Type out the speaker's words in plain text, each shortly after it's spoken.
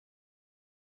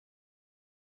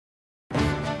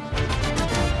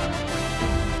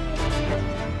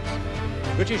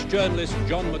British journalist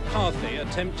John McCarthy,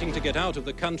 attempting to get out of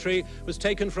the country, was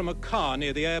taken from a car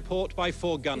near the airport by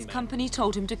 4 gunmen. His company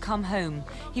told him to come home.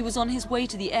 He was on his way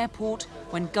to the airport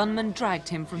when gunmen dragged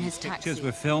him from his taxi. Pictures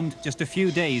were filmed just a few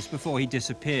days before he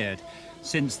disappeared.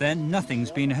 Since then,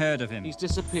 nothing's been heard of him. He's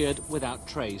disappeared without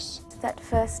trace. That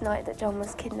first night that John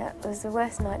was kidnapped was the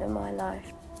worst night of my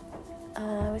life.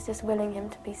 I was just willing him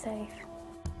to be safe.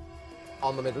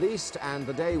 On the Middle East, and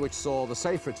the day which saw the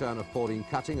safe return of Pauline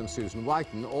Cutting and Susan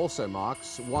Whiten also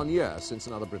marks 1 year since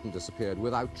another Briton disappeared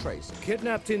without trace.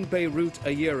 Kidnapped in Beirut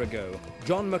a year ago,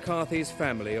 John McCarthy's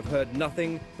family have heard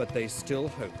nothing, but they still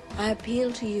hope. I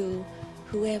appeal to you,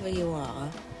 whoever you are,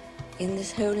 in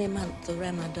this holy month of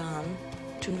Ramadan,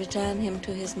 to return him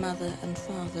to his mother and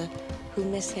father, who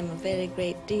miss him a very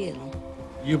great deal.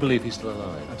 You believe he's still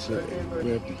alive? Absolutely.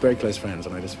 We're very close friends,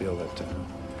 and I just feel that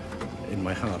in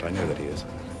my heart I know that he is.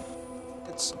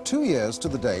 It's 2 years to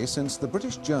the day since the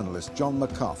British journalist John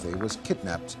McCarthy was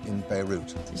kidnapped in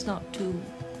Beirut. It's not 2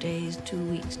 days, 2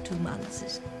 weeks, 2 months.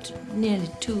 It's nearly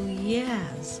 2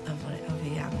 years of a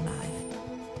young life.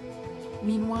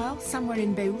 Meanwhile, somewhere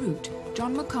in Beirut,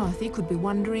 John McCarthy could be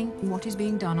wondering what is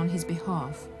being done on his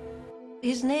behalf.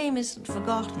 His name isn't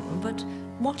forgotten, but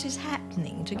what is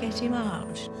happening to get him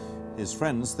out? His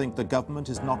friends think the government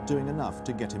is not doing enough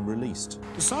to get him released.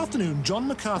 This afternoon, John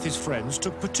McCarthy's friends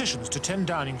took petitions to 10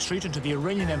 Downing Street and to the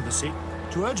Iranian embassy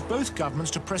to urge both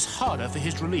governments to press harder for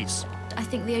his release. I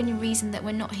think the only reason that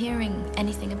we're not hearing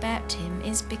anything about him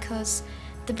is because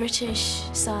the British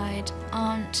side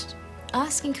aren't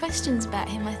asking questions about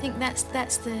him. I think that's the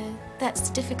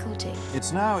difficulty.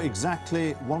 It's now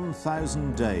exactly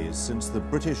 1,000 days since the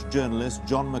British journalist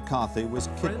John McCarthy was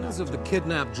kidnapped. Friends of the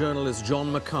kidnapped journalist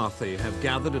John McCarthy have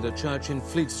gathered at a church in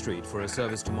Fleet Street for a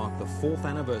service to mark the 4th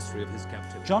anniversary of his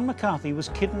captivity. John McCarthy was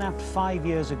kidnapped 5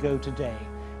 years ago today,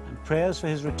 and prayers for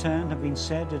his return have been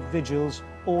said at vigils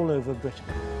all over Britain.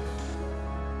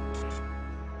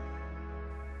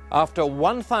 After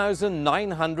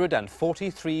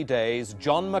 1,943 days,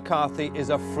 John McCarthy is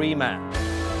a free man.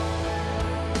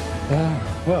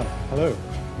 Well, hello.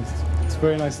 It's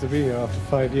very nice to be here after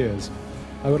 5 years.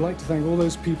 I would like to thank all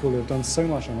those people who have done so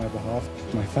much on my behalf,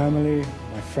 my family,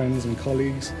 my friends and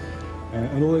colleagues,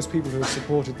 and all those people who have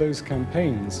supported those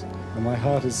campaigns. And my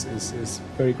heart is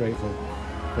very grateful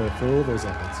for all those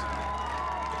efforts.